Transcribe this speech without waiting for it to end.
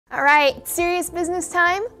All right, serious business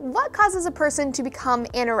time. What causes a person to become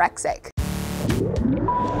anorexic?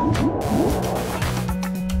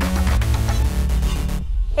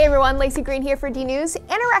 Hey everyone, Laci Green here for DNews.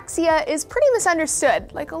 Anorexia is pretty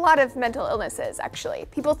misunderstood, like a lot of mental illnesses actually.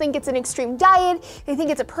 People think it's an extreme diet, they think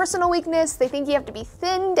it's a personal weakness, they think you have to be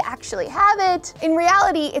thin to actually have it. In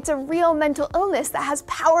reality, it's a real mental illness that has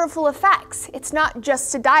powerful effects. It's not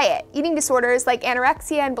just a diet. Eating disorders like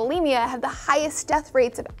anorexia and bulimia have the highest death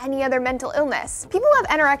rates of any other mental illness. People who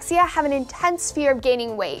have anorexia have an intense fear of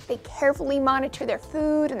gaining weight. They carefully monitor their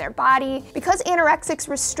food and their body. Because anorexics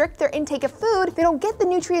restrict their intake of food, they don't get the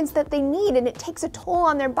nutrients that they need, and it takes a toll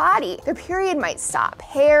on their body. Their period might stop,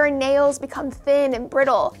 hair and nails become thin and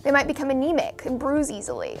brittle, they might become anemic and bruise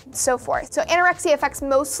easily, and so forth. So anorexia affects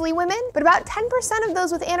mostly women, but about 10% of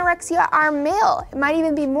those with anorexia are male. It might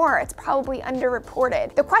even be more, it's probably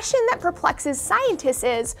underreported. The question that perplexes scientists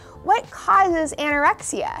is, what causes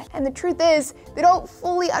anorexia? And the truth is, they don't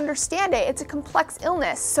fully understand it. It's a complex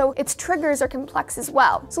illness, so its triggers are complex as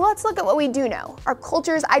well. So let's look at what we do know. Our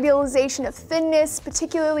culture's idealization of thinness,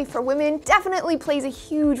 particularly for women, definitely plays a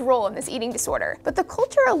huge role in this eating disorder. But the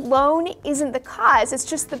culture alone isn't the cause, it's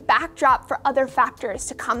just the backdrop for other factors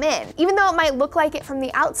to come in. Even though it might look like it from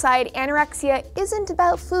the outside, anorexia isn't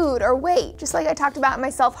about food or weight. Just like I talked about in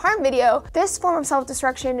my self-harm video, this form of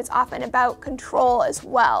self-destruction is often about control as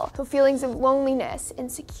well. So feelings of loneliness,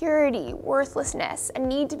 insecurity, worthlessness, a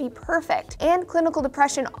need to be perfect, and clinical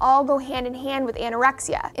depression all go hand in hand with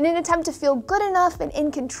anorexia. In an attempt to feel good enough and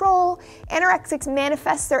in control, anorexics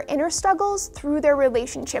manifest their inner struggles through their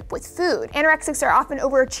relationship with food. Anorexics are often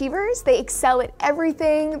overachievers, they excel at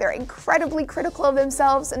everything, they're incredibly critical of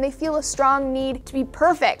themselves, and they feel a strong need to be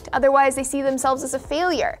perfect, otherwise they see themselves as a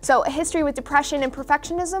failure. So a history with depression and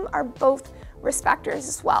perfectionism are both risk factors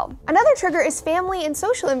as well. Another trigger is family and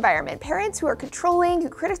social environment. Parents who are controlling, who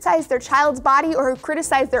criticize their child's body, or who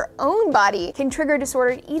criticize their own body can trigger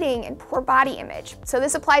disordered eating and poor body image. So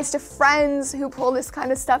this applies to friends who pull this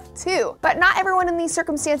kind of stuff too. But not everyone in these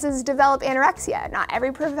circumstances develop anorexia. Not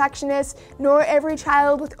every perfectionist, nor every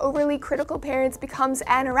child with overly critical parents becomes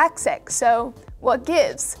anorexic. So what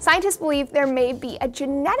gives? Scientists believe there may be a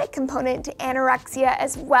genetic component to anorexia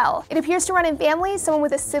as well. It appears to run in families. Someone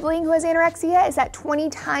with a sibling who has anorexia is at 20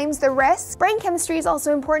 times the risk. Brain chemistry is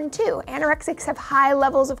also important too. Anorexics have high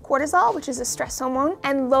levels of cortisol, which is a stress hormone,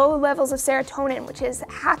 and low levels of serotonin, which is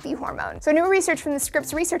a happy hormone. So new research from the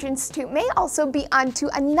Scripps Research Institute may also be onto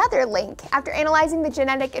another link. After analyzing the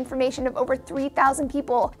genetic information of over 3,000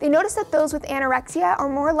 people, they noticed that those with anorexia are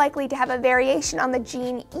more likely to have a variation on the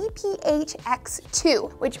gene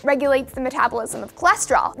EPHX2, which regulates the metabolism of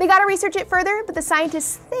cholesterol. They gotta research it further, but the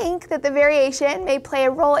scientists think that the variation may play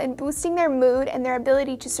a role in boosting their mood and their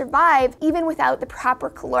ability to survive even without the proper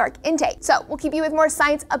caloric intake. So we'll keep you with more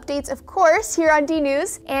science updates, of course, here on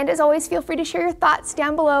DNews. And as always, feel free to share your thoughts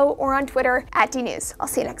down below or on Twitter at DNews. I'll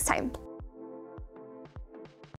see you next time.